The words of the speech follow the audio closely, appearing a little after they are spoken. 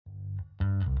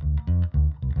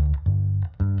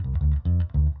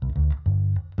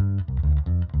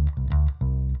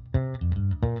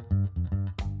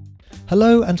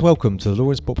Hello and welcome to the Law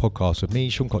in Sport podcast with me,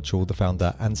 Sean Cottrell, the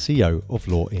founder and CEO of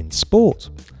Law in Sport.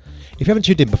 If you haven't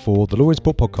tuned in before, the Law in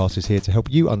Sport podcast is here to help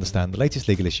you understand the latest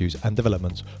legal issues and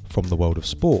developments from the world of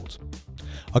sport.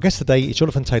 Our guest today is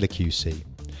Jonathan Taylor QC,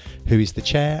 who is the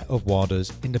chair of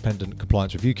WADA's Independent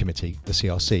Compliance Review Committee, the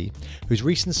CRC, whose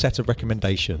recent set of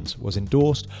recommendations was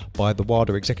endorsed by the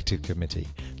WADA Executive Committee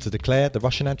to declare the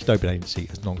Russian Anti-Doping Agency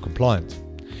as non-compliant.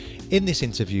 In this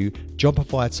interview, John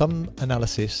provides some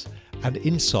analysis and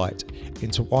insight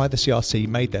into why the CRC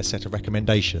made their set of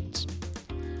recommendations.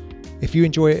 If you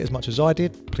enjoy it as much as I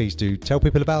did, please do tell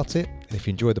people about it. And if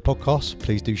you enjoy the podcast,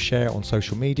 please do share it on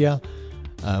social media.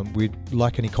 We'd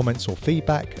like any comments or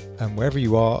feedback, and wherever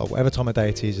you are, or whatever time of day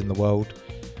it is in the world,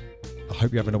 I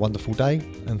hope you're having a wonderful day,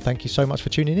 and thank you so much for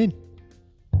tuning in.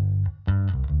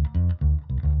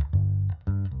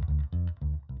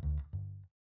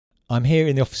 I'm here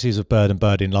in the offices of Bird &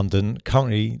 Bird in London,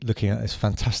 currently looking at this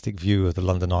fantastic view of the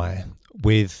London Eye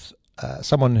with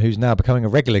someone who's now becoming a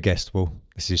regular guest. Well,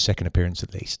 this is his second appearance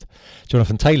at least.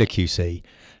 Jonathan Taylor QC,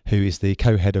 who is the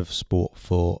co-head of sport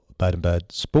for Bird &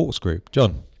 Bird Sports Group.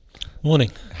 John.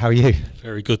 Morning. How are you?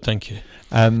 Very good, thank you.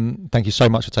 Thank you so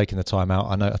much for taking the time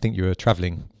out. I think you were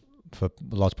travelling for a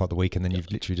large part of the week, and then you've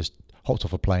literally just hopped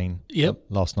off a plane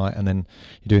last night, and then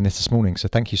you're doing this morning. So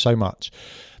thank you so much.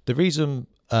 The reason...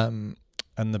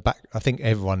 I think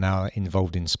everyone now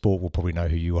involved in sport will probably know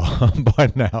who you are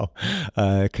by now,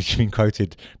 because you've been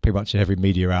quoted pretty much in every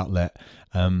media outlet,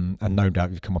 and no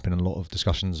doubt you've come up in a lot of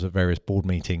discussions at various board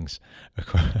meetings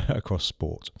across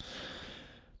sport.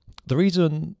 The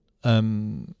reason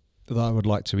that I would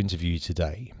like to interview you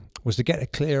today was to get a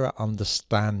clearer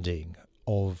understanding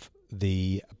of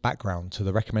the background to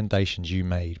the recommendations you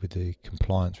made with the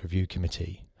Compliance Review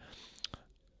Committee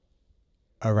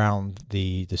around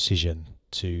the decision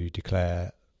to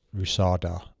declare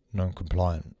RUSADA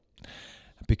non-compliant.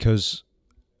 Because,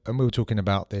 and we were talking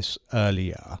about this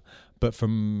earlier, but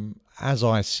from as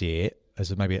I see it,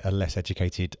 as maybe a less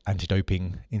educated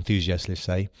anti-doping enthusiast, let's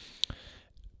say,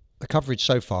 the coverage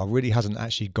so far really hasn't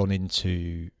actually gone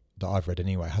into, that I've read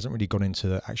anyway, hasn't really gone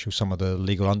into some of the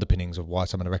legal underpinnings of why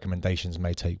some of the recommendations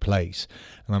may take place.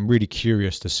 And I'm really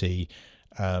curious to see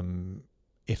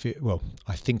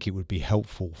I think it would be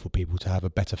helpful for people to have a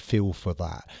better feel for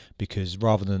that, because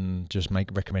rather than just make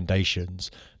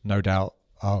recommendations, no doubt,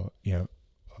 I've known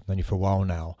you for a while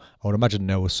now, I would imagine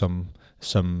there was some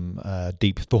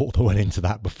deep thought that went into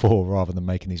that before, rather than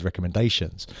making these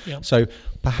recommendations. Yeah. So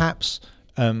perhaps,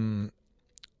 I'm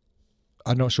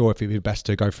not sure if it would be best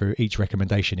to go through each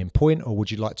recommendation in point, or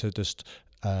would you like to just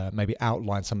maybe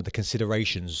outline some of the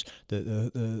considerations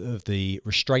of the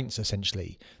restraints,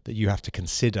 essentially, that you have to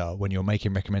consider when you're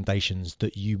making recommendations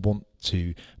that you want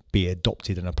to be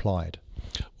adopted and applied?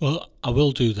 Well, I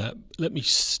will do that. Let me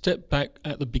step back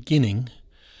at the beginning,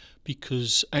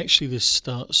 because actually this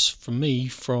starts for me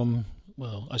from,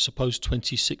 I suppose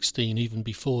 2016, even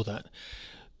before that.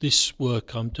 This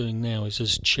work I'm doing now is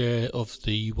as chair of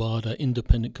the WADA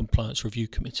Independent Compliance Review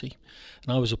Committee,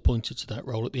 and I was appointed to that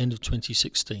role at the end of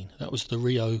 2016. That was the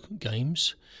Rio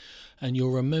Games, and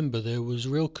you'll remember there was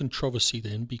real controversy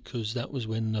then, because that was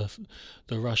when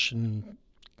the Russian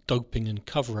doping and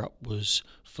cover-up was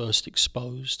first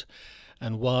exposed,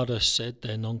 and WADA said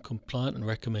they're non-compliant and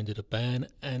recommended a ban,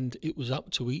 and it was up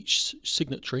to each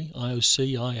signatory,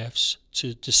 IOC, IFs,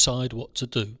 to decide what to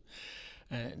do.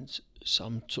 And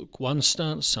some took one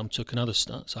stance, some took another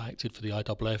stance. I acted for the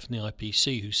IAAF and the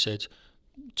IPC, who said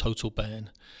total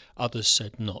ban. Others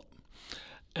said not.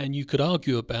 And you could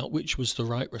argue about which was the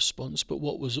right response, but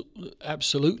what was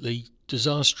absolutely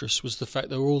disastrous was the fact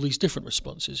there were all these different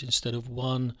responses instead of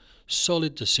one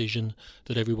solid decision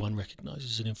that everyone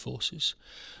recognises and enforces.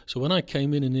 So when I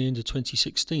came in the end of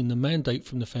 2016, the mandate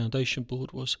from the Foundation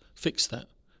Board was fix that,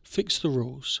 fix the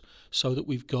rules, so that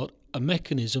we've got a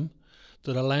mechanism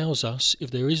that allows us,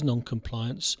 if there is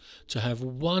non-compliance, to have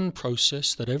one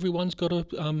process that everyone's got a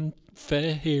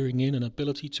fair hearing in and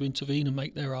ability to intervene and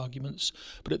make their arguments.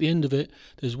 But at the end of it,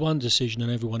 there's one decision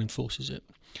and everyone enforces it.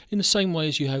 In the same way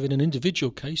as you have in an individual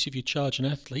case, if you charge an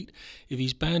athlete, if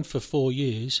he's banned for 4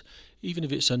 years, even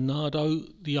if it's a NADO,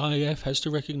 the IAF has to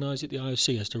recognise it, the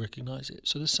IOC has to recognise it.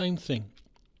 So the same thing.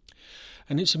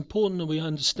 And it's important that we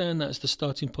understand that as the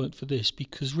starting point for this,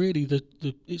 because really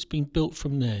it's been built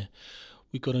from there.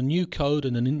 We've got a new code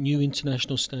and a new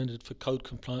international standard for code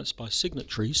compliance by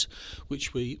signatories,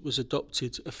 which was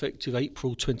adopted effective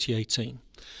April 2018.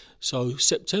 So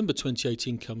September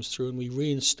 2018 comes through and we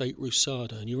reinstate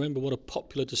RUSADA. And you remember what a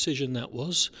popular decision that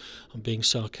was. I'm being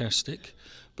sarcastic.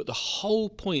 But the whole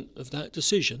point of that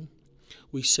decision,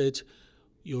 we said,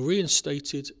 you're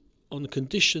reinstated on the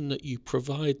condition that you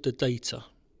provide the data.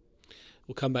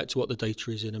 We'll come back to what the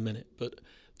data is in a minute, but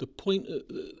the point,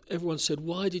 everyone said,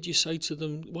 why didn't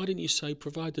you say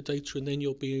provide the data and then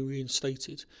you'll be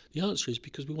reinstated? The answer is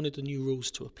because we wanted the new rules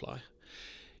to apply.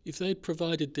 If they had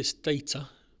provided this data,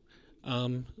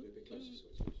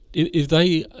 if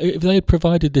they had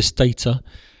provided this data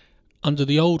under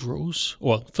the old rules,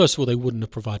 well, first of all, they wouldn't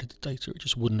have provided the data. It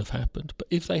just wouldn't have happened. But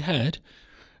if they had,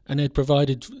 and they'd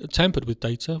tampered with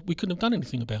data, we couldn't have done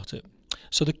anything about it.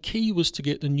 So the key was to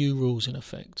get the new rules in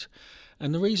effect.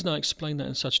 And the reason I explain that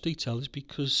in such detail is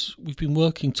because we've been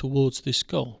working towards this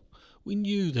goal. We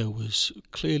knew there was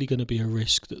clearly going to be a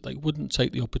risk that they wouldn't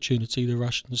take the opportunity, the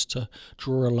Russians, to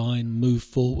draw a line, move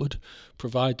forward,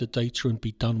 provide the data and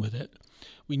be done with it.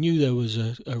 We knew there was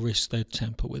a risk they'd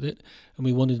tamper with it, and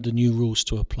we wanted the new rules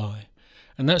to apply.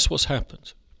 And that's what's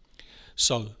happened.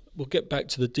 So we'll get back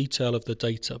to the detail of the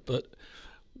data, but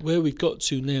where we've got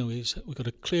to now is we've got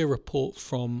a clear report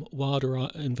from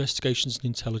WADA Investigations and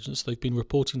Intelligence. They've been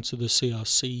reporting to the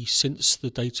CRC since the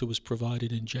data was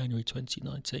provided in January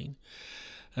 2019.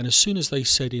 And as soon as they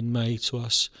said in May to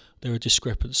us there are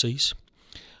discrepancies,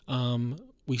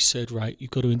 we said, right,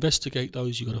 you've got to investigate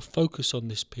those, you've got to focus on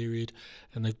this period.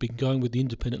 And they've been going with the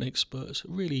independent experts,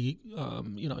 really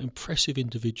impressive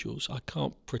individuals. I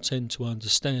can't pretend to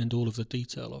understand all of the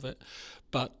detail of it,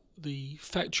 but the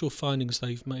factual findings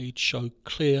they've made show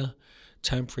clear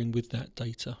tampering with that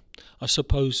data. I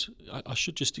suppose I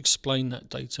should just explain that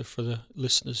data for the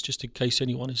listeners, just in case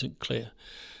anyone isn't clear.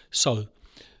 So,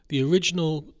 the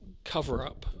original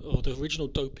cover-up, or the original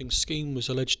doping scheme, was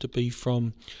alleged to be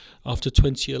from after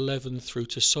 2011 through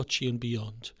to Sochi and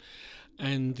beyond.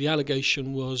 And the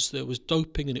allegation was there was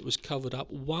doping and it was covered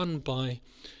up, one by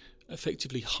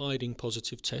effectively hiding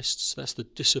positive tests, that's the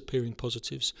disappearing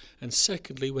positives, and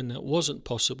secondly, when that wasn't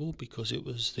possible because it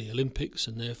was the Olympics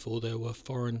and therefore there were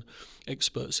foreign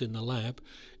experts in the lab,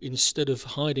 instead of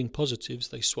hiding positives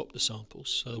they swapped the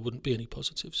samples so there wouldn't be any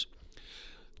positives.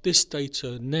 This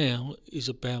data now is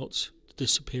about the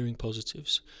disappearing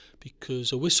positives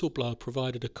because a whistleblower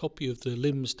provided a copy of the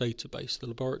LIMS database, the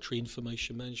Laboratory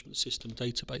Information Management System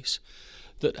database,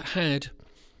 that had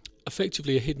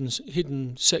effectively a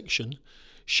hidden section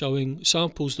showing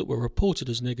samples that were reported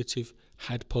as negative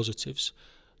had positives,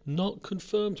 not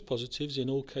confirmed positives in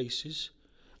all cases,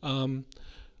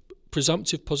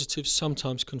 presumptive positives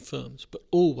sometimes confirmed, but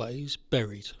always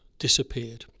buried,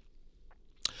 disappeared.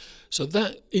 So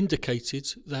that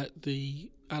indicated that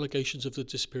the allegations of the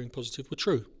disappearing positive were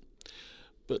true,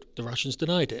 but the Russians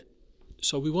denied it.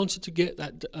 So we wanted to get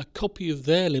a copy of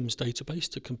their LIMS database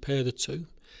to compare the two,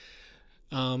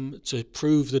 to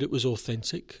prove that it was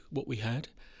authentic, what we had,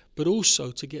 but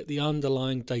also to get the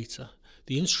underlying data.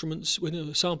 The instruments, when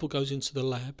a sample goes into the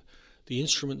lab, the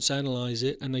instruments analyse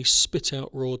it and they spit out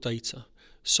raw data.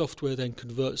 Software then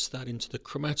converts that into the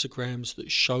chromatograms that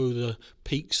show the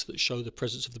peaks, that show the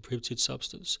presence of the prohibited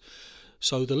substance.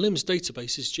 So the LIMS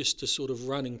database is just a sort of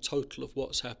running total of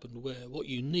what's happened where. What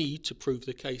you need to prove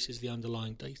the case is the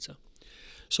underlying data.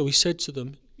 So we said to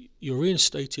them, you're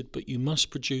reinstated, but you must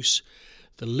produce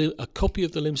a copy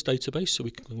of the LIMS database so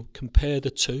we can compare the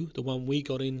two. The one we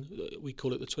got in, we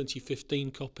call it the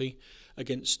 2015 copy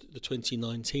against the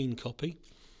 2019 copy.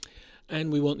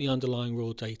 And we want the underlying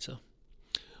raw data.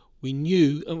 We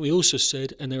knew, and we also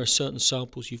said, and there are certain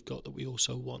samples you've got that we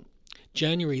also want.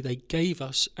 January, they gave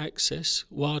us access.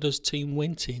 WADA's team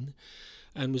went in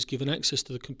and was given access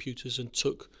to the computers and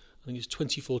took, I think it's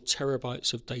 24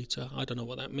 terabytes of data. I don't know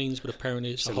what that means, but apparently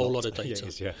it's a whole lot of data.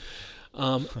 Yes, yeah.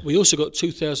 We also got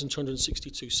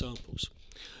 2,262 samples.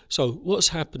 So what's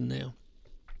happened now?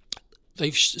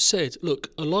 They've said,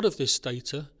 look, a lot of this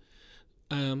data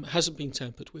hasn't been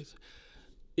tampered with.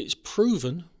 It's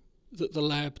proven that the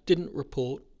lab didn't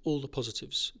report all the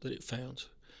positives that it found.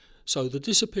 So the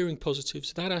disappearing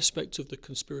positives, that aspect of the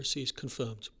conspiracy is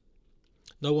confirmed.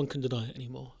 No one can deny it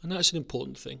anymore, and that's an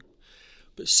important thing.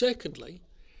 But secondly,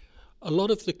 a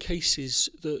lot of the cases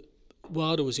that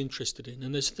WADA was interested in,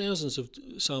 and there's thousands of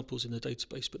samples in the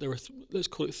database, but there are, let's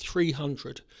call it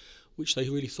 300, which they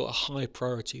really thought a high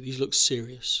priority. These look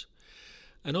serious.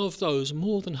 And of those,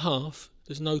 more than half,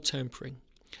 there's no tampering.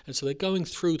 And so they're going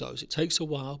through those. It takes a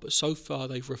while, but so far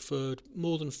they've referred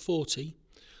more than 40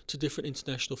 to different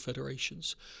international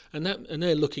federations. And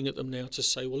they're looking at them now to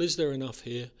say, well, is there enough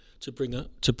here to bring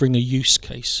a use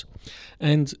case?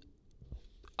 And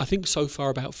I think so far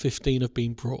about 15 have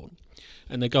been brought,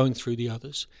 and they're going through the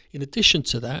others. In addition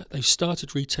to that, they've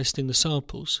started retesting the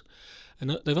samples,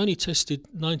 and they've only tested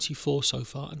 94 so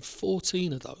far, and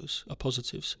 14 of those are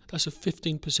positives. That's a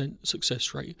 15%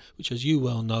 success rate, which, as you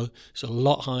well know, is a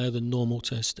lot higher than normal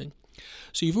testing.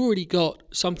 So you've already got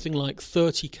something like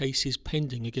 30 cases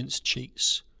pending against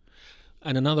cheats,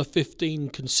 and another 15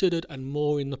 considered and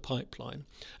more in the pipeline.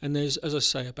 And there's, as I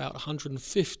say, about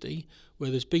 150 where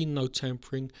there's been no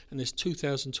tampering, and there's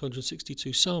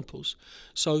 2,262 samples.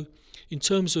 So in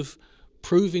terms of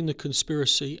proving the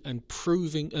conspiracy and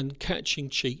proving and catching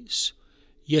cheats,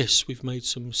 yes, we've made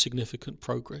some significant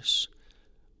progress.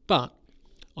 But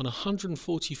on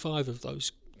 145 of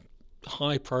those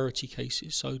high priority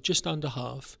cases, so just under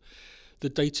half, the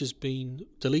data's been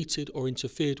deleted or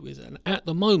interfered with, and at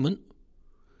the moment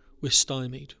we're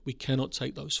stymied. We cannot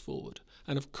take those forward.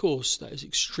 And of course that is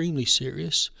extremely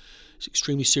serious. It's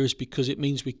extremely serious because it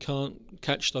means we can't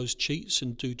catch those cheats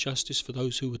and do justice for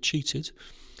those who were cheated,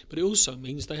 but it also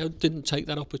means they didn't take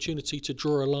that opportunity to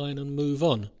draw a line and move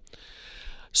on.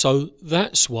 So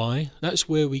that's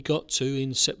where we got to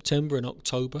in September and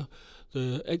October.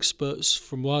 The experts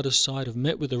from WADA's side have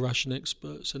met with the Russian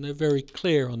experts, and they're very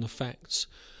clear on the facts.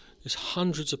 There's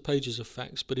hundreds of pages of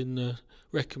facts, but in the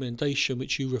recommendation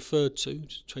which you referred to,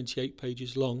 28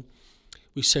 pages long,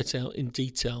 we set out in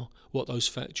detail what those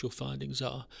factual findings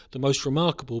are. The most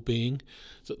remarkable being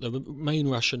that the main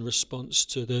Russian response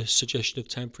to the suggestion of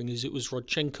tampering is it was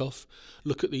Rodchenkov.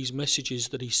 Look at these messages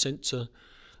that he sent to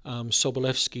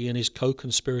Sobolevsky and his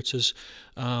co-conspirators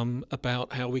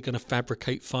about how we're going to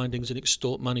fabricate findings and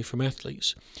extort money from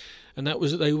athletes. And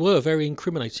they were very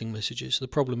incriminating messages. The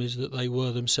problem is that they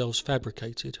were themselves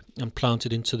fabricated and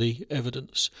planted into the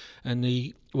evidence. And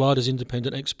the WADA's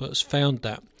independent experts found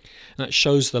that. And that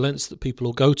shows the lengths that people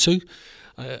will go to.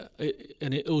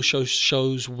 And it also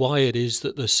shows why it is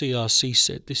that the CRC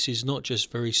said this is not just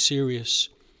very serious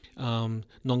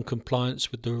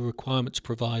non-compliance with the requirement to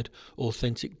provide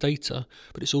authentic data,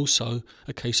 but it's also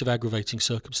a case of aggravating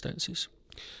circumstances.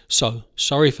 So,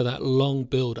 sorry for that long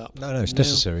build-up. No, it's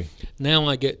necessary. Now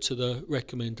I get to the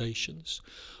recommendations.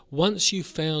 Once you've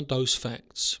found those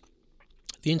facts,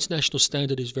 the international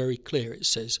standard is very clear. It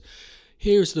says,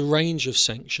 here is the range of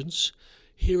sanctions.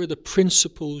 Here are the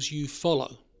principles you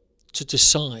follow to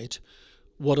decide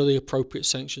what are the appropriate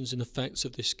sanctions in the facts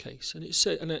of this case. And it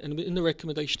said, and in the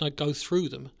recommendation, I go through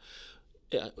them.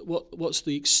 What's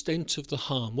the extent of the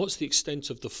harm? What's the extent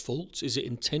of the fault? Is it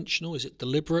intentional? Is it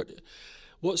deliberate?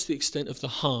 What's the extent of the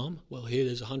harm? Well, here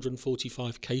there's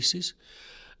 145 cases.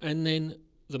 And then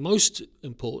the most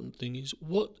important thing is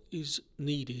what is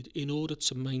needed in order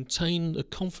to maintain the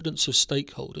confidence of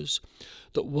stakeholders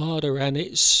that WADA and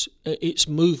its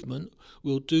movement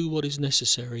will do what is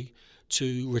necessary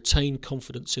to retain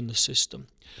confidence in the system.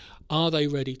 Are they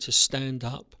ready to stand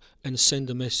up and send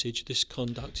a message, this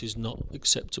conduct is not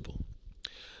acceptable?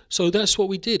 So that's what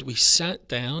we did. We sat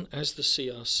down as the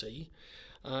CRC,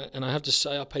 and I have to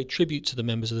say I pay tribute to the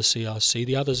members of the CRC.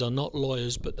 The others are not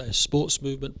lawyers, but they're sports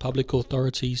movement, public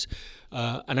authorities,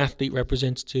 an athlete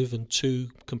representative and 2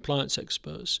 compliance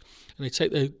experts. And they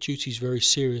take their duties very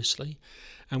seriously.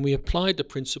 And we applied the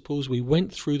principles, we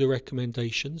went through the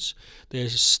recommendations.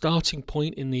 There's a starting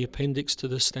point in the appendix to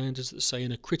the standards that say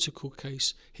in a critical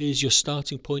case, here's your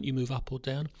starting point, you move up or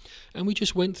down. And we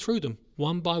just went through them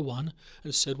one by one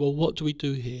and said, well, what do we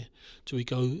do here?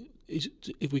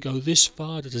 If we go this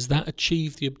far, does that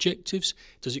achieve the objectives?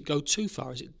 Does it go too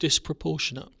far? Is it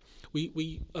disproportionate?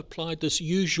 We applied this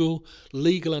usual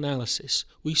legal analysis.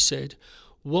 We said,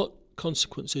 what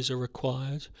consequences are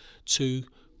required to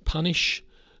punish,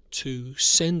 to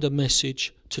send a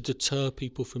message to deter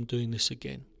people from doing this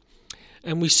again?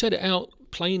 And we set it out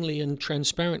plainly and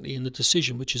transparently in the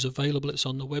decision, which is available. It's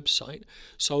on the website.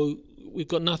 So we've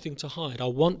got nothing to hide. I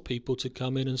want people to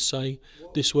come in and say,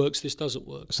 this works, this doesn't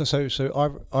work.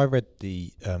 So I read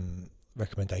the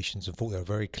recommendations and thought they were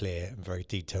very clear and very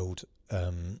detailed.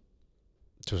 I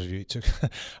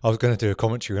was going to do a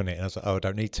commentary on it, and I was like, I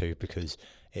don't need to, because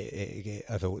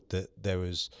I thought that there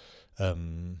was a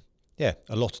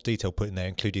lot of detail put in there,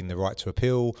 including the right to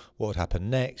appeal, what would happen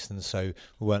next, and so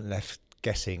we weren't left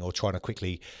guessing or trying to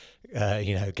quickly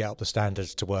get up the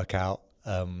standards to work out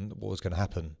what was going to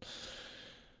happen.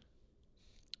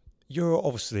 You're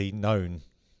obviously known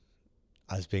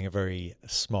as being a very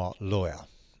smart lawyer.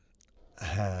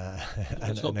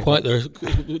 It's not quite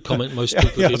the comment most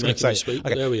people have been making this week,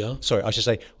 but there we are. Sorry, I should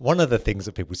say, one of the things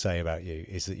that people say about you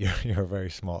is that you're a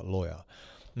very smart lawyer.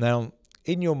 Now,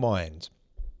 in your mind,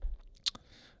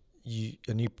 you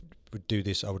would do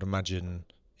this, I would imagine,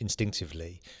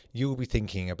 instinctively. You will be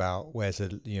thinking about we're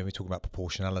talking about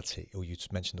proportionality, or you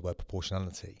just mentioned the word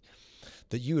proportionality,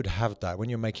 that you would have that when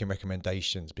you're making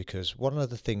recommendations, because one of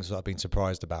the things that I've been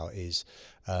surprised about is,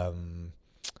 and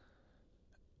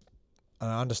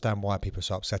I understand why people are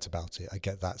so upset about it. I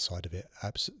get that side of it.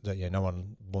 No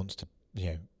one wants to,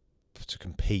 to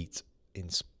compete in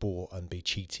sport and be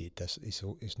cheated.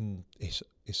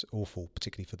 It's awful,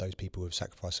 particularly for those people who have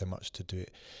sacrificed so much to do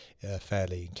it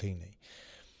fairly and cleanly.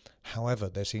 However,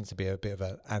 there seems to be a bit of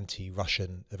an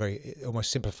anti-Russian,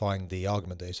 almost simplifying the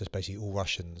argument that it's just basically all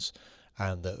Russians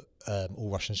and that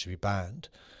all Russians should be banned.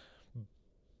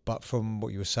 But from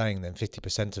what you were saying, then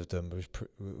 50% of them,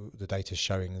 the data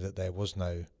showing that there was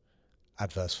no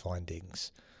adverse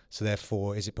findings. So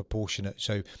therefore, is it proportionate?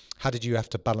 So how did you have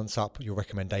to balance up your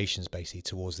recommendations basically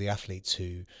towards the athletes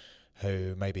who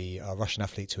maybe are Russian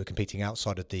athletes who are competing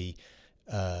outside of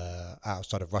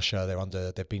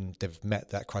Russia? They've met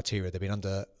that criteria. They've been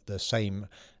under the same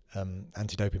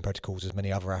anti-doping protocols as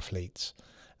many other athletes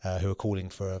who are calling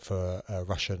for a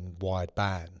Russian-wide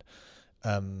ban.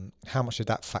 How much did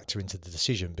that factor into the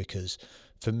decision? Because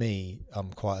for me,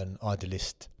 I'm quite an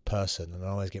idealist person, and I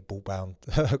always get brought down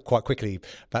quite quickly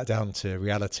back down to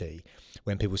reality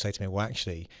when people say to me, well,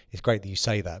 actually, it's great that you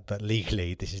say that, but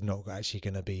legally this is not actually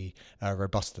going to be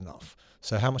robust enough.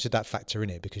 So how much did that factor in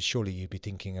it? Because surely you'd be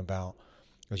thinking about,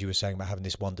 as you were saying, about having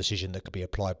this one decision that could be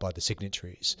applied by the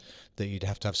signatories, that you'd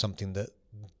have to have something that,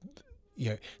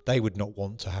 they would not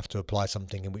want to have to apply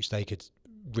something in which they could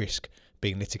risk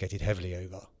being litigated heavily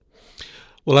over.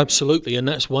 Well, absolutely, and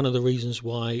that's one of the reasons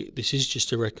why this is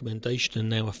just a recommendation and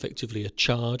now effectively a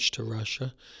charge to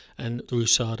Russia and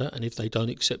RUSADA, and if they don't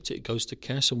accept it, it goes to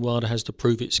CAS, and WADA has to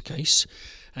prove its case.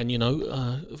 And,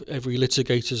 every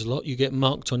litigator's lot, you get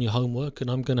marked on your homework, and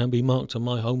I'm going to be marked on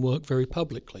my homework very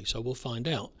publicly, so we'll find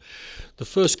out. The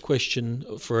first question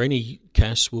for any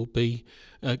CAS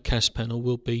panel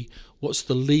will be, what's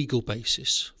the legal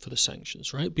basis for the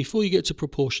sanctions, right? Before you get to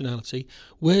proportionality,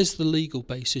 where's the legal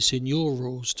basis in your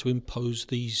rules to impose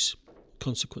these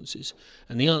consequences?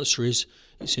 And the answer is,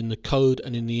 it's in the code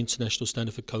and in the International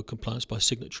Standard for Code Compliance by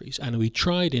signatories. And I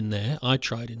tried in there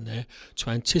to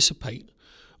anticipate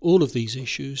all of these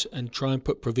issues and try and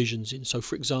put provisions in. So,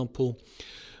 for example,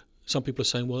 some people are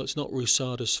saying, well, it's not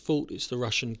RUSADA's fault, it's the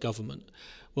Russian government.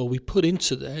 Well, we put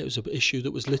into there, it was an issue that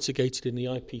was litigated in the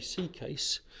IPC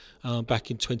case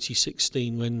back in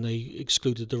 2016 when they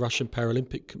excluded the Russian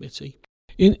Paralympic Committee.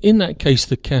 In that case,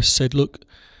 the CAS said, look,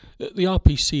 the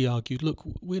RPC argued, look,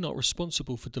 we're not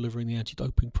responsible for delivering the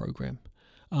anti-doping program.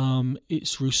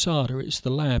 It's RUSADA, it's the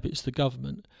lab, it's the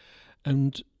government.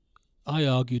 And I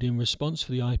argued in response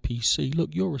for the IPC,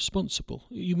 look, you're responsible.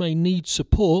 You may need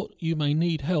support, you may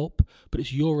need help, but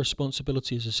it's your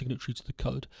responsibility as a signatory to the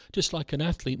code. Just like an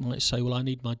athlete might say, well, I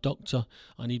need my doctor,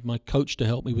 I need my coach to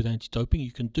help me with anti-doping.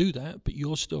 You can do that, but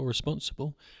you're still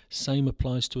responsible. Same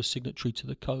applies to a signatory to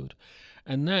the code.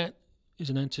 And that is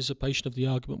an anticipation of the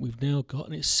argument we've now got,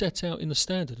 and it's set out in the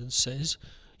standard and says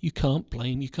you can't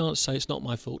say it's not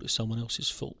my fault, it's someone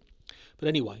else's fault. But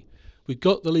anyway, we've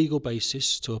got the legal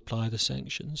basis to apply the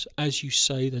sanctions. As you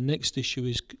say, the next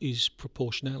issue is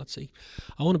proportionality.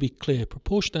 I want to be clear.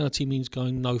 Proportionality means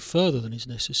going no further than is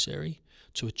necessary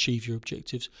to achieve your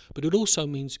objectives, but it also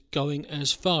means going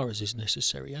as far as is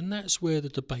necessary, and that's where the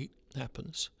debate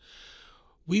happens.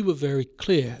 We were very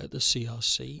clear at the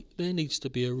CRC, there needs to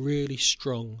be a really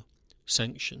strong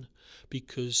sanction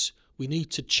because we need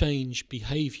to change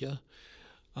behaviour.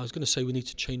 I was going to say we need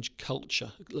to change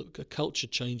culture. Look, a culture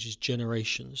changes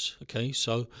generations, okay?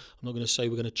 So I'm not going to say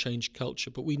we're going to change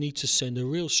culture, but we need to send a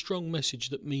real strong message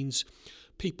that means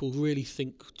people really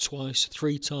think twice,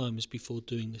 3 times before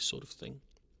doing this sort of thing.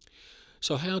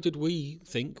 So how did we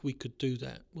think we could do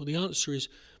that? Well, the answer is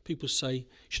people say you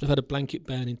should have had a blanket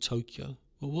ban in Tokyo.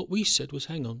 Well, what we said was,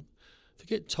 hang on,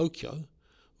 forget Tokyo.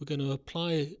 We're going to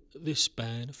apply this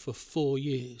ban for 4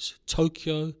 years.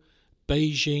 Tokyo,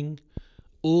 Beijing,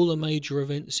 all the major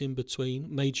events in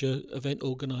between, major event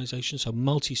organisations, so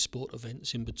multi-sport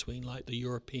events in between, like the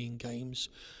European Games,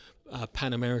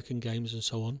 Pan American Games and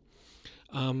so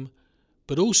on.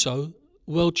 But also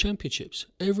World Championships,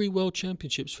 every World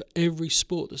Championships for every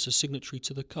sport that's a signatory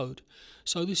to the code.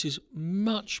 So this is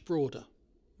much broader,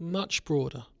 much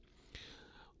broader.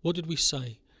 What did we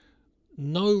say?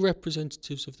 No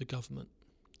representatives of the government.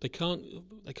 They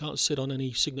can't sit on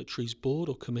any signatories board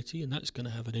or committee, and that's going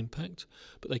to have an impact,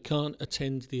 but they can't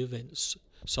attend the events.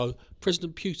 So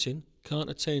President Putin can't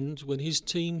attend when his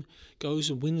team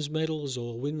goes and wins medals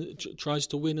or tries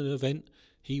to win an event.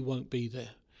 He won't be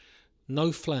there.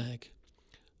 No flag.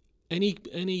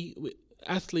 Any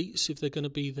athletes, if they're going to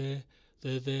be there,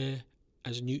 they're there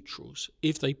as neutrals.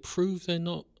 If they prove they're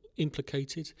not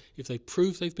implicated, if they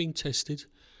prove they've been tested,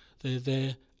 they're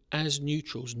there as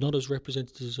neutrals, not as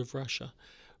representatives of Russia.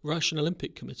 Russian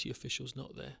Olympic Committee officials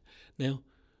not there. Now,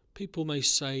 people may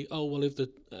say, oh, well, if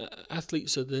the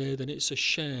athletes are there, then it's a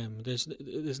sham.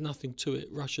 There's nothing to it.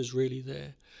 Russia's really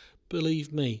there.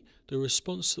 believe me, the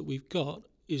response that we've got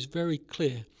is very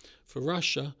clear. For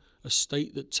Russia, a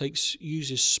state that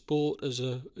uses sport as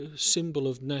a symbol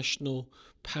of national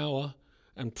power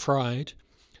and pride,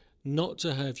 not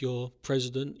to have your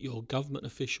president, your government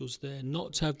officials there,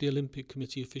 not to have the Olympic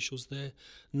Committee officials there,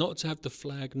 not to have the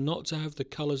flag, not to have the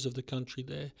colours of the country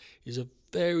there, is a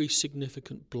very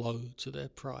significant blow to their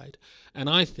pride. And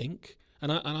I think,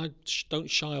 and I don't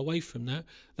shy away from that,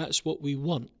 that's what we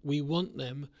want. We want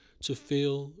them to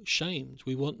feel shamed.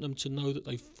 We want them to know that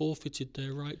they forfeited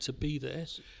their right to be there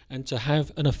and to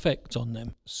have an effect on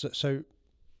them. So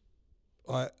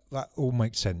that all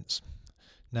makes sense.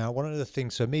 Now, one of the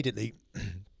things that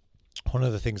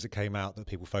came out that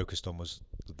people focused on was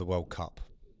the World Cup.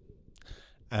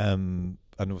 And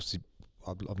obviously,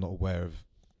 I'm not aware of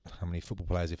how many football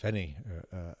players, if any,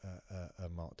 are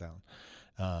marked down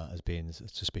as being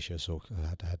suspicious or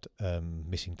had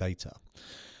missing data.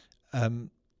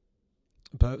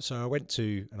 But so I went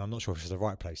to, and I'm not sure if it's the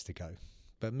right place to go,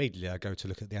 but immediately I go to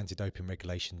look at the anti-doping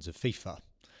regulations of FIFA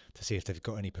to see if they've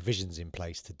got any provisions in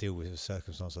place to deal with a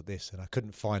circumstance like this, and I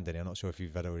couldn't find any. I'm not sure if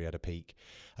you've already had a peek.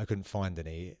 I couldn't find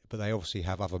any, but they obviously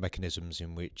have other mechanisms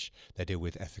in which they deal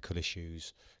with ethical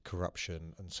issues,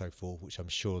 corruption and so forth, which I'm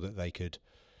sure that they could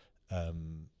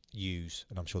use,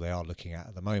 and I'm sure they are looking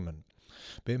at the moment.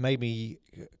 But it made me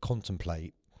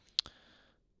contemplate,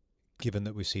 given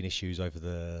that we've seen issues over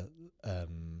the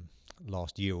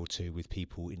last year or two with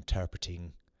people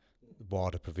interpreting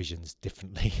wider provisions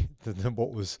differently than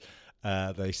what was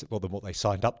than what they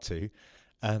signed up to.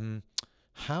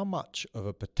 How much of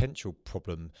a potential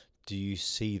problem do you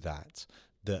see that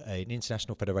an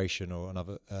international federation or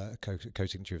another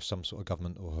co-signatory of some sort of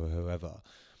government or whoever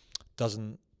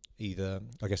doesn't either?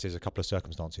 I guess there's a couple of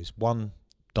circumstances. One,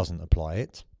 doesn't apply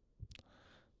it.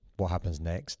 What happens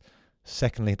next?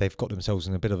 Secondly, they've got themselves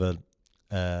in a bit of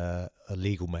a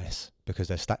legal mess because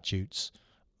their statutes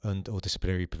or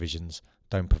disciplinary provisions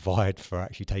don't provide for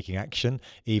actually taking action,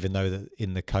 even though that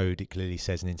in the code it clearly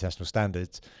says in international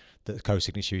standards that the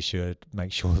co-signatories should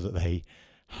make sure that they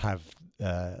have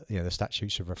the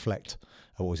statutes should reflect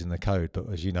what was in the code. But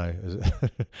as you know,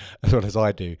 as well as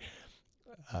I do,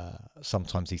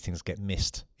 sometimes these things get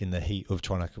missed in the heat of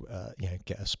trying to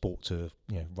get a sport to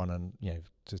run and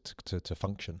to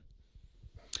function.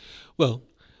 Well,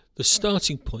 the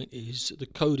starting point is that the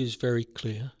code is very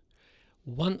clear.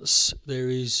 Once there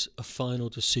is a final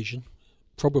decision,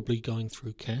 probably going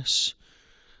through CAS,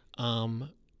 then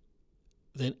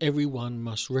everyone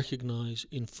must recognise,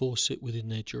 enforce it within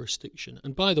their jurisdiction.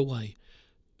 And by the way,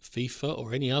 FIFA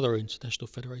or any other international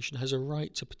federation has a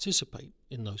right to participate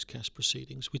in those CAS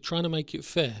proceedings. We're trying to make it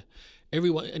fair.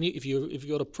 Everyone, and if you've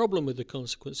got a problem with the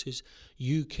consequences,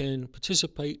 you can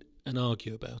participate and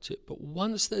argue about it. But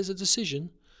once there's a decision,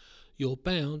 you're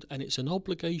bound, and it's an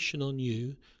obligation on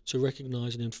you to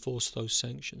recognise and enforce those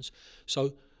sanctions.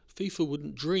 So FIFA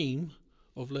wouldn't dream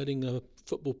of letting a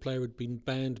football player who had been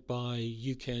banned by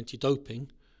UK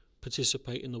anti-doping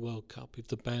participate in the World Cup if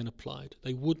the ban applied.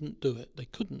 They wouldn't do it. They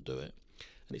couldn't do it.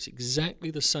 And it's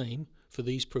exactly the same for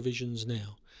these provisions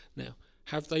now. Now,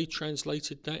 have they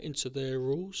translated that into their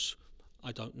rules?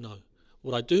 I don't know.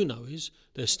 What I do know is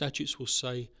their statutes will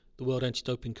say the World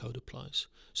Anti-Doping Code applies.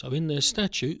 So in their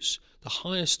statutes, the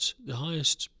highest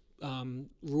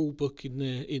rule book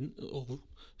or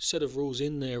set of rules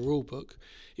in their rule book,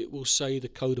 it will say the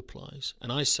code applies.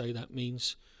 And I say that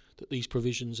means that these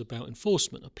provisions about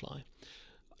enforcement apply.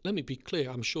 Let me be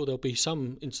clear, I'm sure there'll be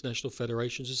some international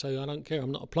federations that say, I don't care,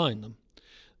 I'm not applying them.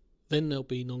 Then they'll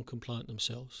be non-compliant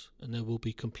themselves, and there will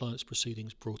be compliance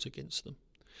proceedings brought against them.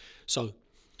 So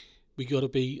we got to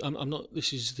be,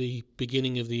 this is the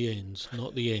beginning of the end,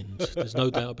 not the end. There's no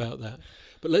doubt about that.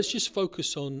 But let's just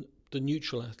focus on the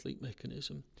neutral athlete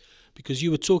mechanism, because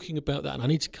you were talking about that, and I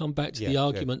need to come back to the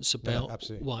arguments about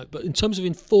why. But in terms of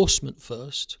enforcement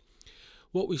first,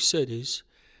 what we've said is,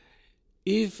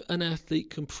 if an athlete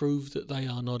can prove that they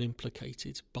are not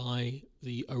implicated by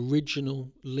the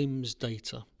original LIMS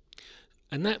data,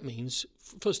 and that means,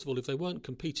 first of all, if they weren't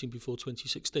competing before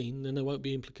 2016, then they won't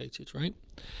be implicated, right?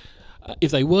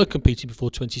 If they were competing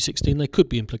before 2016, they could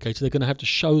be implicated. They're going to have to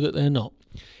show that they're not.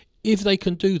 If they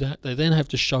can do that, they then have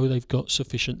to show they've got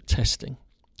sufficient testing.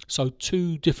 So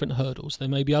 2 different hurdles. There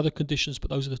may be other conditions, but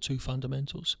those are the 2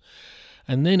 fundamentals.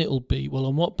 And then it'll be, well,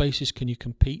 on what basis can you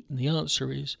compete? And the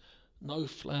answer is no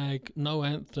flag, no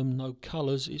anthem, no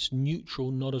colours. It's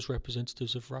neutral, not as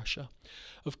representatives of Russia.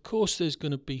 Of course, there's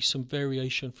going to be some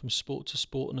variation from sport to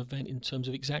sport and event in terms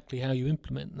of exactly how you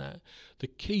implement that. The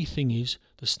key thing is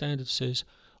the standard says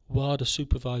WADA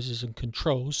supervises and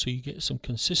controls, so you get some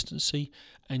consistency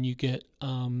and you get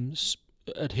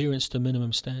adherence to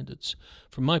minimum standards.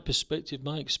 From my perspective,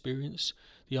 my experience,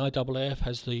 the IAAF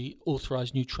has the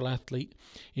authorised neutral athlete.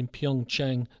 In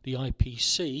Pyeongchang, the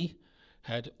IPC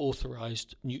had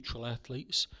authorised neutral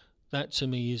athletes. That to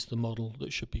me is the model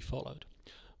that should be followed.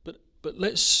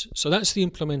 But so that's the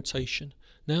implementation.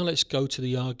 Now let's go to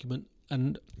the argument.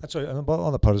 And that's right. And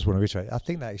on the part, I just want to reiterate, I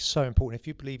think that is so important. If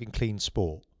you believe in clean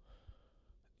sport,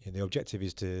 the objective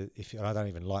is to, and I don't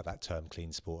even like that term,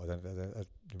 clean sport. I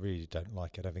really don't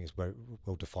like it. I don't think it's very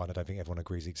well defined. I don't think everyone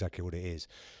agrees exactly what it is.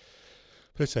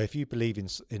 But let's say if you believe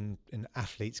in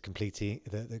athletes completing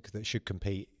that should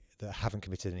compete, that haven't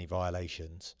committed any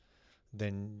violations,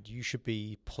 then you should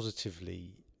be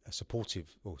positively supportive.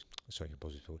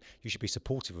 You should be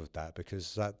supportive of that,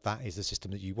 because that is the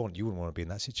system that you want. You wouldn't want to be in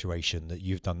that situation that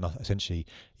you've done nothing. Essentially,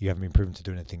 you haven't been proven to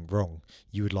do anything wrong.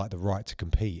 You would like the right to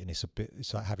compete, and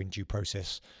it's like having due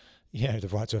process, the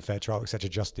right to a fair trial, etc.,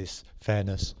 justice,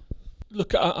 fairness.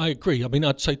 Look, I agree. I mean,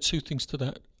 I'd say two things to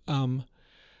that.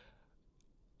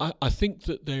 I think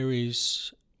that there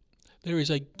is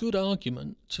a good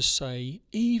argument to say,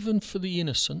 even for the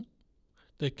innocent,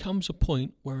 there comes a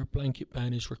point where a blanket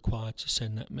ban is required to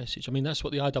send that message. I mean, that's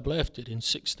what the IAAF did in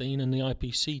 16 and the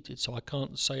IPC did, so I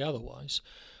can't say otherwise.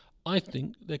 I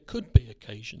think there could be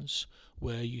occasions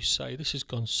where you say, this has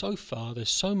gone so far, there's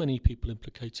so many people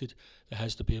implicated, there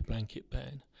has to be a blanket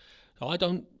ban. So I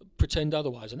don't pretend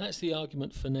otherwise, and that's the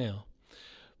argument for now.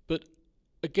 But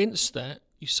against that,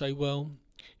 you say, well,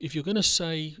 if you're going to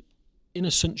say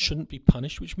innocent shouldn't be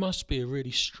punished, which must be a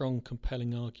really strong,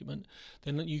 compelling argument,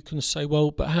 then you can say,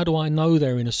 well, but how do I know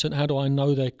they're innocent? How do I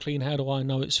know they're clean? How do I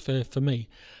know it's fair for me?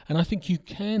 And I think you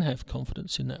can have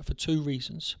confidence in that for two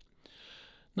reasons.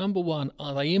 Number one,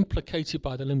 are they implicated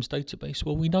by the LIMS database?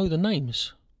 Well, we know the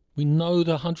names. We know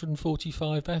the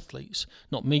 145 athletes.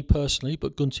 Not me personally,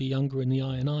 but Gunter Younger and the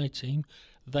I&I team.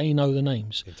 They know the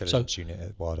names. The intelligence unit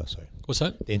at WADA, sorry. What's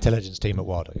that? The intelligence team at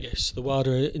WADA. Yes, the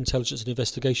WADA Intelligence and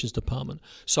Investigations Department.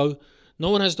 So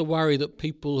no one has to worry that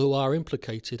people who are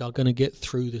implicated are going to get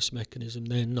through this mechanism.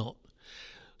 They're not.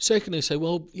 Secondly, they say,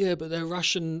 well, yeah, but they're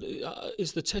Russian.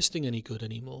 Is the testing any good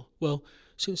anymore? Well,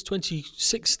 since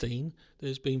 2016,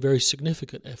 there's been very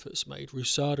significant efforts made.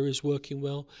 RUSADA is working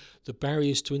well. The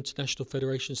barriers to international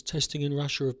federations testing in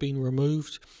Russia have been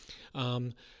removed.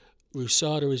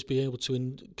 RUSADA is being able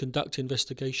to conduct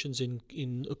investigations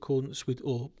in accordance with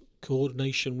or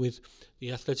coordination with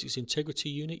the Athletics Integrity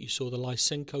Unit. You saw the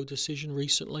Lysenko decision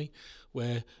recently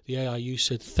where the AIU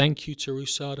said thank you to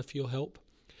RUSADA for your help.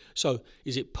 So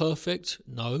is it perfect?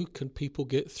 No. Can people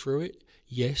get through it?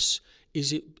 Yes.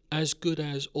 Is it as good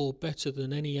as or better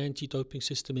than any anti-doping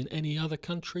system in any other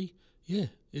country? Yeah,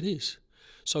 it is.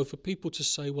 So for people to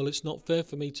say, well, it's not fair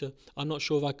for me I'm not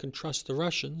sure if I can trust the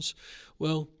Russians,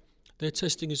 well, their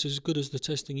testing is as good as the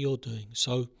testing you're doing.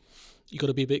 So you've got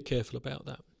to be a bit careful about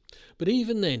that. But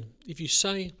even then, if you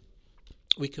say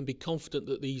we can be confident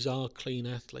that these are clean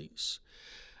athletes,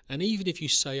 and even if you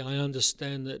say I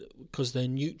understand that because they're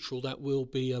neutral, that will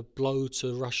be a blow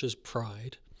to Russia's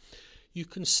pride, you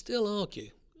can still argue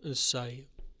and say,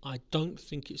 I don't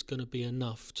think it's going to be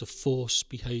enough to force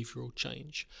behavioural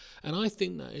change. And I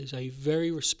think that is a very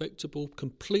respectable,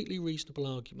 completely reasonable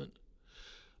argument.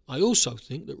 I also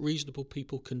think that reasonable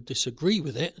people can disagree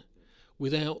with it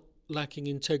without lacking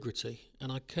integrity.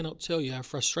 And I cannot tell you how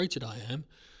frustrated I am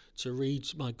to read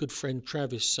my good friend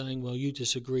Travis saying, well, you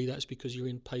disagree, that's because you're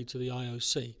in paid to the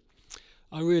IOC.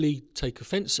 I really take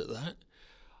offence at that.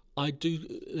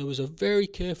 There was a very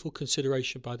careful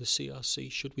consideration by the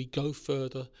CRC. Should we go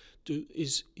further?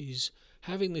 Is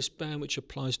having this ban which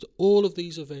applies to all of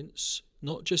these events,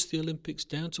 not just the Olympics,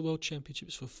 down to World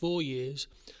Championships for 4 years,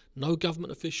 no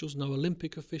government officials, no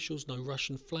Olympic officials, no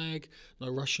Russian flag, no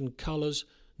Russian colours,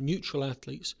 neutral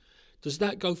athletes. Does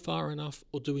that go far enough,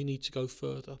 or do we need to go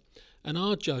further? And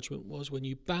our judgment was, when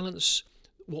you balance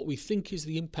what we think is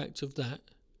the impact of that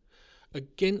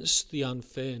against the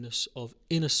unfairness of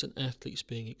innocent athletes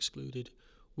being excluded,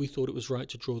 we thought it was right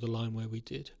to draw the line where we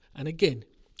did. And again,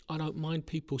 I don't mind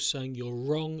people saying you're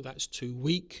wrong, that's too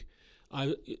weak.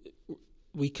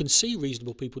 We can see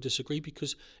reasonable people disagree,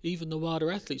 because even the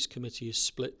WADA Athletes Committee is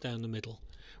split down the middle,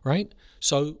 right?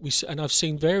 So and I've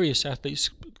seen various athletes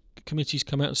committees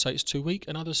come out and say it's too weak,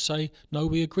 and others say no,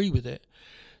 we agree with it.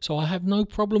 So I have no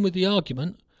problem with the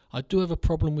argument. I do have a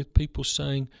problem with people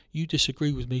saying you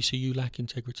disagree with me, so you lack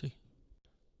integrity.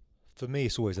 For me,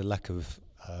 it's always a lack of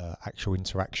actual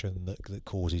interaction that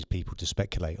causes people to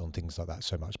speculate on things like that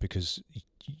so much, because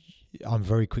I'm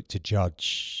very quick to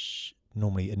judge.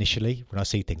 Normally, initially, when I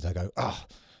see things, I go,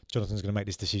 Jonathan's going to make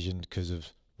this decision because of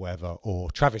whatever, or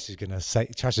Travis is going to say,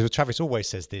 Travis always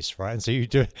says this, right? And so you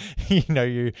do, he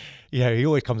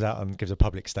always comes out and gives a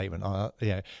public statement,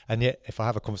 and yet if I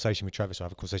have a conversation with Travis, or I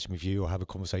have a conversation with you, or have a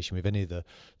conversation with any of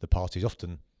the parties,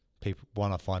 often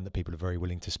I find that people are very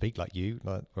willing to speak, like you.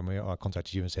 Like when I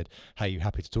contacted you and said, hey, are you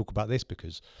happy to talk about this?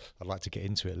 Because I'd like to get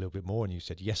into it a little bit more. And you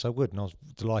said, yes, I would. And I was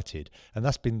delighted. And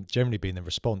that's generally been the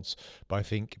response. But I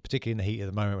think, particularly in the heat of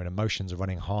the moment when emotions are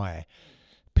running high,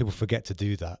 people forget to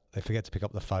do that. They forget to pick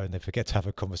up the phone. They forget to have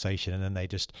a conversation. And then they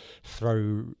just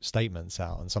throw statements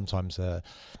out. And sometimes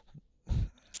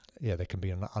they can be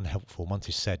unhelpful. Once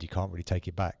it's said, you can't really take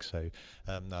it back. So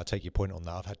no, I take your point on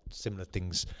that. I've had similar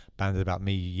things banded about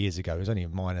me years ago. It was only a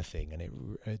minor thing, and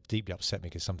it deeply upset me,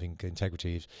 because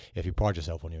integrity is, if you pride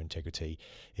yourself on your integrity,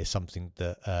 is something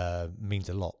that means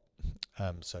a lot.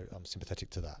 So I'm sympathetic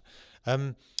to that.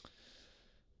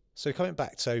 So coming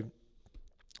back, so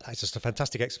that's just a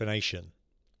fantastic explanation,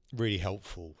 really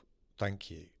helpful. Thank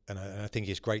you. And I think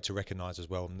it's great to recognise as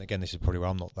well. And again, this is probably where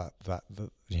I'm not that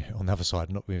on the other side,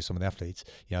 not with some of the athletes.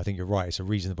 I think you're right. It's a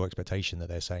reasonable expectation that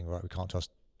they're saying, right, we can't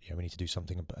trust. We need to do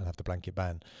something and have the blanket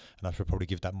ban. And I should probably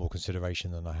give that more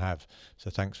consideration than I have. So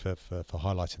thanks for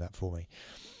highlighting that for me.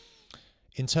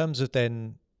 In terms of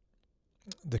then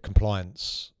the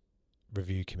compliance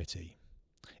review committee,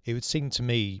 it would seem to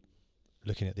me,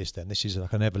 looking at this, then this is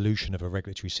like an evolution of a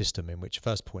regulatory system, in which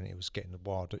first point it was getting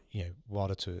getting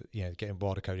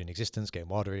WADA code in existence,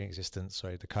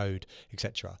 the code,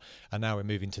 etc. And now we're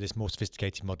moving to this more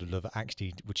sophisticated model of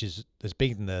actually, which has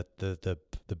been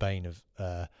the bane of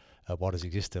WADA's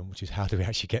existence, which is how do we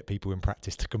actually get people in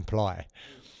practice to comply.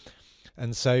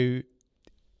 And so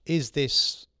is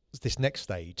this next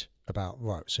stage about,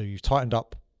 right, so you've tightened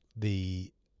up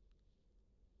the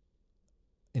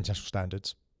international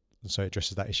standards, and so it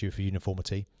addresses that issue for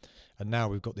uniformity. And now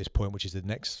we've got this point, which is the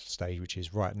next stage, which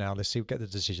is, right, now let's get the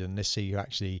decision, let's see who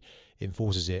actually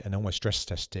enforces it and almost stress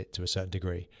test it to a certain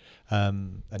degree.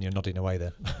 And you're nodding away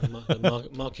there.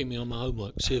 Marking me on my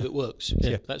homework, see if it works.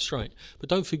 Yeah, that's right. But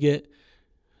don't forget,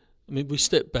 we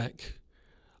step back.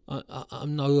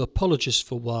 I'm no apologist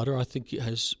for WADA. I think it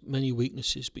has many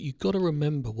weaknesses, but you've got to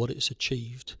remember what it's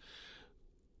achieved.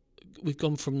 We've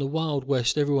gone from the Wild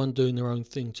West, everyone doing their own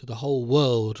thing, to the whole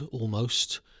world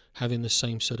almost having the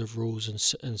same set of rules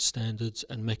and standards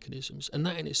and mechanisms. And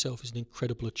that in itself is an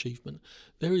incredible achievement.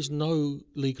 There is no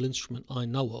legal instrument I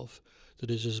know of that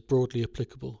is as broadly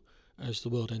applicable as the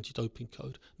World Anti-Doping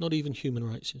Code, not even human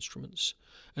rights instruments.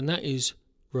 And that is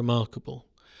remarkable.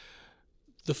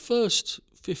 The first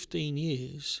 15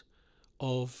 years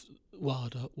of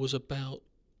WADA was about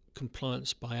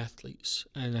compliance by athletes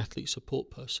and athlete support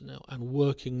personnel and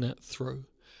working that through.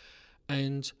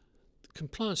 And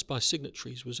compliance by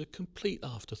signatories was a complete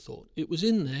afterthought. It was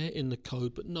in there in the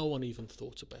code, but no one even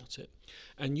thought about it.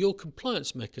 And your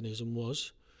compliance mechanism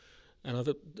was, and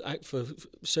I've acted for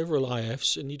several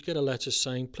IFs, and you'd get a letter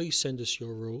saying, please send us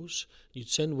your rules. You'd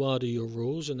send WADA your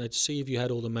rules, and they'd see if you had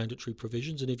all the mandatory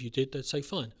provisions, and if you did, they'd say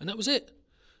fine. And that was it.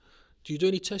 Do you do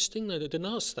any testing? No, they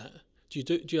didn't ask that. Do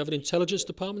you have an intelligence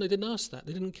department? They didn't ask that.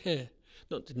 They didn't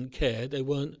care. They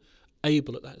weren't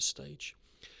able at that stage.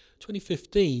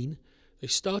 2015, they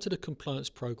started a compliance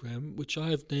program, which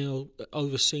I have now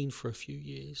overseen for a few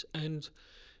years, and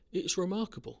it's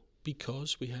remarkable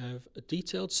because we have a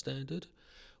detailed standard.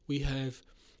 We have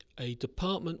a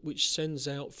department which sends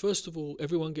out, first of all,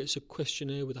 everyone gets a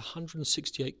questionnaire with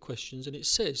 168 questions, and it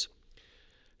says,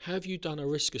 have you done a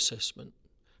risk assessment?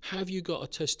 Have you got a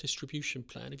test distribution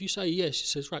plan? If you say yes, it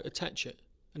says, right, attach it.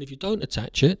 And if you don't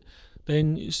attach it,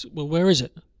 then where is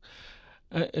it?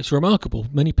 It's remarkable.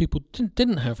 Many people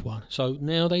didn't have one, so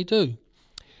now they do.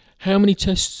 How many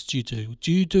tests do you do?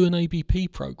 Do you do an ABP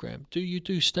program? Do you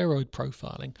do steroid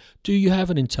profiling? Do you have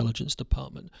an intelligence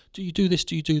department? Do you do this?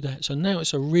 Do you do that? So now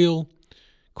it's a real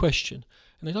question.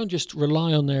 And they don't just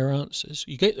rely on their answers.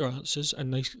 You get their answers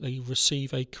and they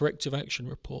receive a corrective action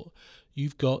report.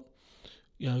 You've got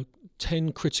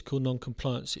 10 critical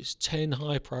non-compliances, 10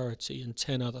 high priority and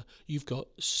 10 other. You've got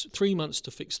 3 months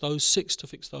to fix those, 6 to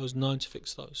fix those, 9 to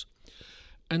fix those.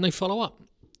 And they follow up.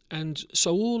 And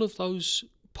so all of those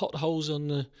potholes on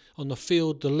the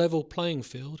field, the level playing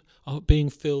field, are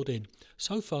being filled in.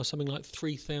 So far, something like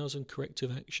 3,000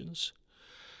 corrective actions.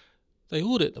 They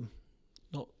audit them.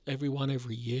 Not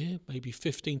every year, maybe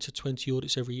 15 to 20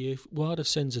 audits every year. WADA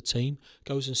sends a team,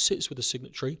 goes and sits with the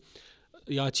signatory.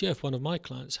 The ITF, one of my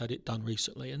clients, had it done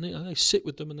recently, and they sit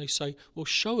with them and they say, well,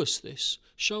 show us this,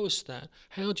 show us that.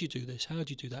 How do you do this? How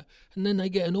do you do that? And then they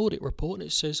get an audit report and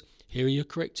it says, here are your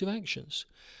corrective actions.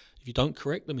 If you don't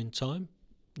correct them in time,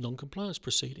 non-compliance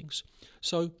proceedings.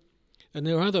 So And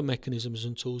there are other mechanisms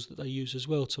and tools that they use as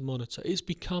well to monitor. It's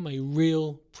become a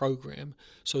real program,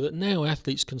 so that now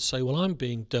athletes can say, well, I'm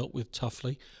being dealt with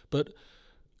toughly, but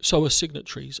so are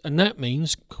signatories. And that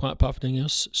means, quite apart from anything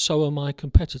else, so are my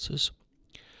competitors.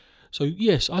 So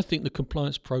yes, I think the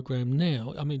compliance program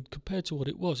now, I mean, compared to what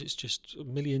it was, it's just a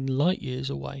million light years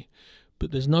away.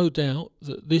 But there's no doubt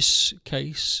that this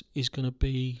case is going to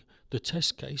be the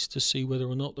test case to see whether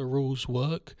or not the rules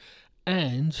work,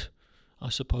 and I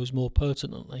suppose more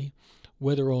pertinently,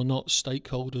 whether or not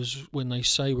stakeholders, when they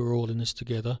say we're all in this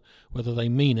together, whether they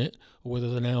mean it, or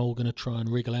whether they're now all going to try and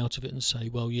wriggle out of it and say,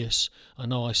 well, yes, I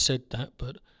know I said that,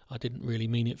 but I didn't really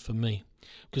mean it for me.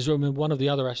 Because remember, one of the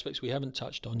other aspects we haven't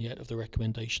touched on yet of the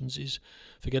recommendations is,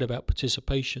 forget about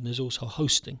participation, there's also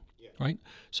hosting, right?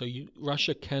 So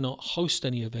Russia cannot host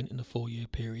any event in the 4-year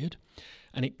period,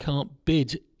 and it can't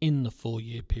bid in the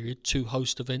 4-year period to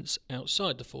host events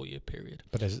outside the 4-year period.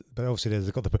 But obviously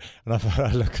there's got the, and I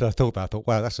thought that, I thought,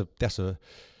 wow,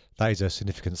 that is a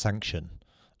significant sanction,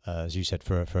 as you said,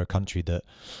 for a country that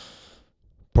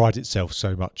prides itself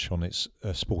so much on its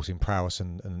sporting prowess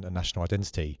and national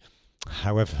identity.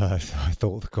 However, I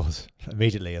thought, God,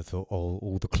 immediately I thought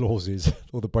all the clauses,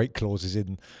 all the break clauses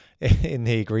in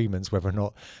the agreements, whether or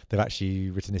not they've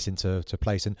actually written this into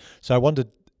place. And so I wondered,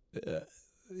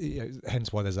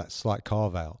 hence why there's that slight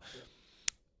carve out.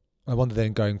 I wonder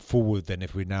then going forward, then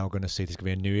if we're now going to see this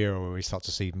going to be a new era where we start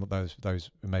to see those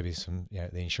maybe some,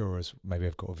 the insurers maybe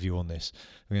have got a view on this.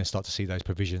 We're going to start to see those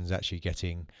provisions actually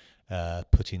getting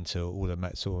put into all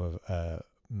the sort of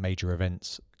major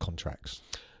events contracts.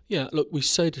 Yeah, look, we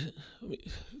said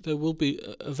there will be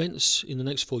events in the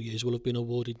next 4 years will have been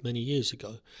awarded many years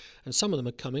ago, and some of them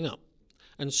are coming up.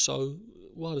 And so,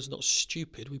 while it's not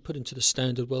stupid, we put into the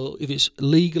standard, well, if it's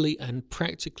legally and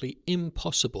practically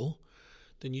impossible,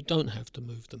 then you don't have to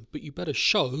move them. But you better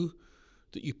show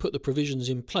that you put the provisions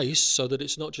in place so that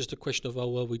it's not just a question of, oh,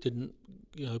 well, we didn't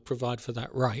provide for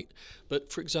that right.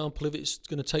 But, for example, if it's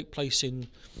going to take place in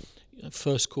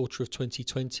first quarter of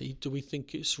 2020, do we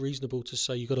think it's reasonable to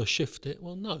say you've got to shift it?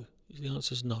 Well, no. The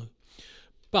answer is no.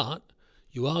 But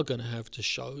you are going to have to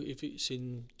show, if it's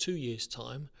in 2 years'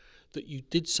 time, that you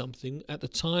did something at the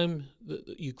time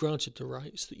that you granted the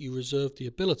rights, that you reserved the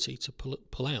ability to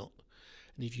pull out.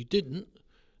 And if you didn't,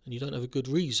 and you don't have a good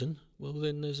reason, well,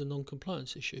 then there's a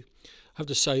non-compliance issue. I have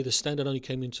to say the standard only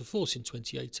came into force in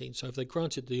 2018, so if they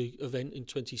granted the event in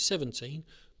 2017,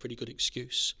 pretty good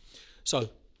excuse. So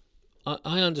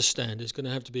I understand there's going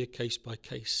to have to be a case by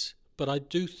case, but I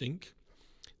do think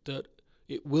that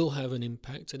it will have an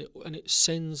impact, and it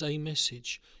sends a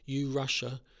message. You,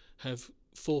 Russia, have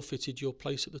forfeited your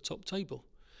place at the top table.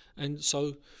 And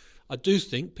so I do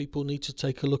think people need to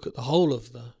take a look at the whole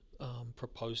of the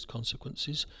proposed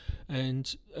consequences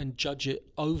and judge it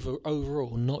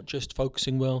overall, not just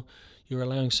focusing, well, you're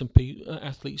allowing some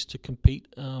athletes to compete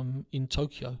in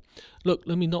Tokyo. Look,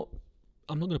 I'm not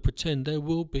going to pretend there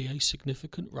will be a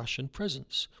significant Russian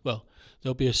presence. Well,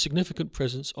 there'll be a significant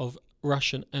presence of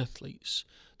Russian athletes.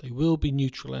 They will be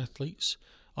neutral athletes.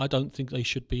 I don't think they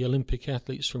should be Olympic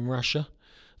athletes from Russia.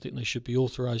 I think they should be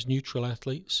authorised neutral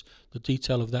athletes. The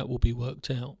detail of that will be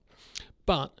worked out.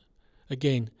 But,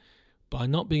 again, by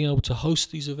not being able to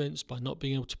host these events, by not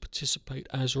being able to participate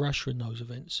as Russia in those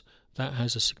events, that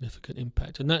has a significant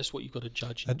impact. And that's what you've got to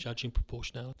judge in judging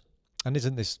proportionality. And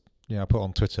isn't this, I put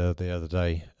on Twitter the other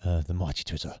day, the mighty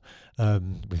Twitter,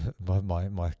 with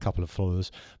my couple of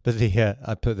followers, but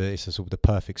I put that it's a sort of the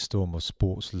perfect storm of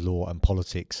sports, law and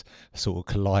politics sort of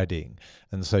colliding.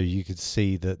 And so you could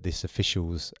see that this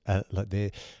officials, not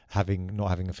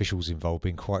having officials involved,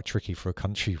 being quite tricky for a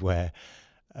country where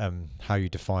how you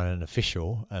define an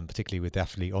official, and particularly with the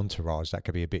athlete entourage, that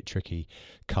could be a bit tricky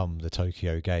come the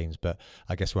Tokyo Games. But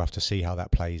I guess we'll have to see how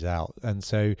that plays out. And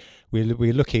so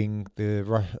we're looking, the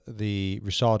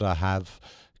RUSADA have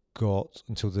got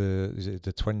until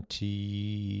the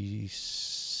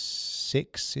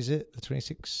 26th, is it? The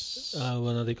 26th?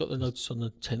 Well, no, they got the notice on the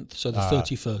 10th, so the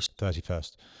 31st.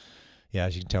 31st. Yeah,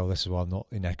 as you can tell, this is why I'm not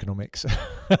in economics.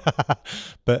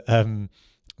 But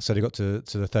so they got to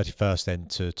the 31st then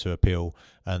to appeal,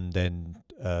 and then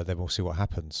we'll see what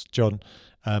happens. John,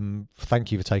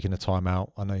 thank you for taking the time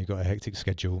out. I know you've got a hectic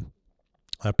schedule.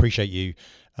 I appreciate you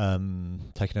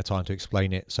taking the time to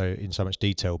explain it in so much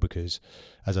detail, because,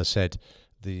 as I said,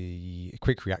 the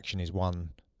quick reaction is one,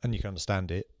 and you can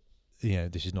understand it,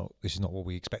 this is not what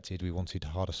we expected. We wanted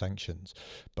harder sanctions,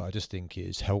 but I just think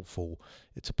it's helpful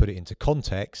to put it into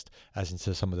context, as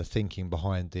into some of the thinking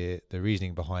behind it, the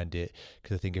reasoning behind it.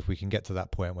 Because I think if we can get to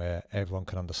that point where everyone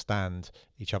can understand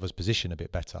each other's position a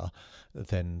bit better,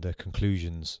 then the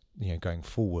conclusions, going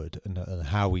forward and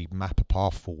how we map a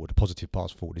path forward, a positive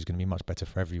path forward, is going to be much better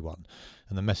for everyone.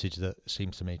 And the message that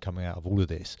seems to me coming out of all of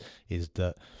this is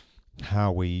that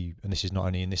and this is not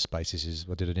only in this space,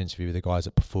 I did an interview with the guys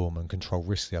at Perform and Control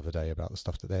Risk the other day about the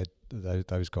stuff that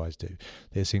those guys do.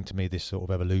 There seemed to me this sort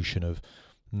of evolution of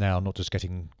now not just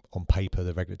getting on paper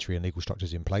the regulatory and legal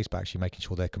structures in place, but actually making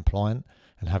sure they're compliant,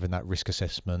 and having that risk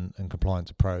assessment and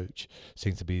compliance approach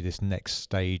seems to be this next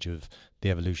stage of the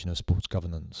evolution of sports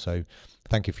governance. So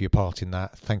thank you for your part in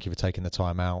that. Thank you for taking the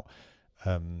time out.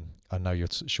 I know you're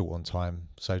short on time,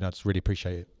 so I just really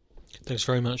appreciate it. Thanks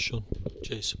very much, Sean.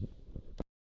 Cheers.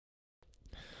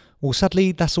 Well,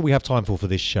 sadly, that's all we have time for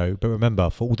this show. But remember,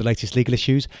 for all the latest legal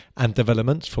issues and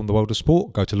developments from the world of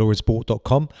sport, go to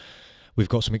lawinsport.com. We've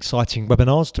got some exciting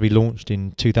webinars to be launched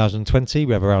in 2020.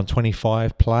 We have around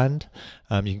 25 planned.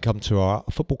 You can come to our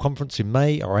football conference in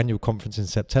May, our annual conference in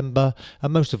September.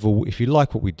 And most of all, if you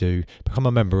like what we do, become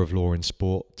a member of Law in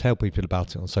Sport. Tell people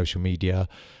about it on social media,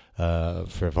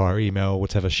 via email,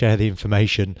 whatever. Share the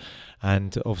information.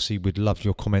 And obviously, we'd love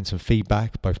your comments and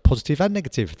feedback, both positive and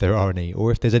negative if there are any,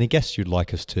 or if there's any guests you'd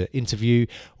like us to interview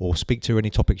or speak to, any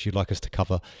topics you'd like us to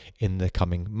cover in the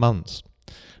coming months.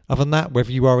 Other than that,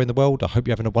 wherever you are in the world, I hope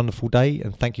you're having a wonderful day,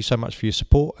 and thank you so much for your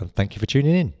support, and thank you for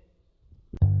tuning in.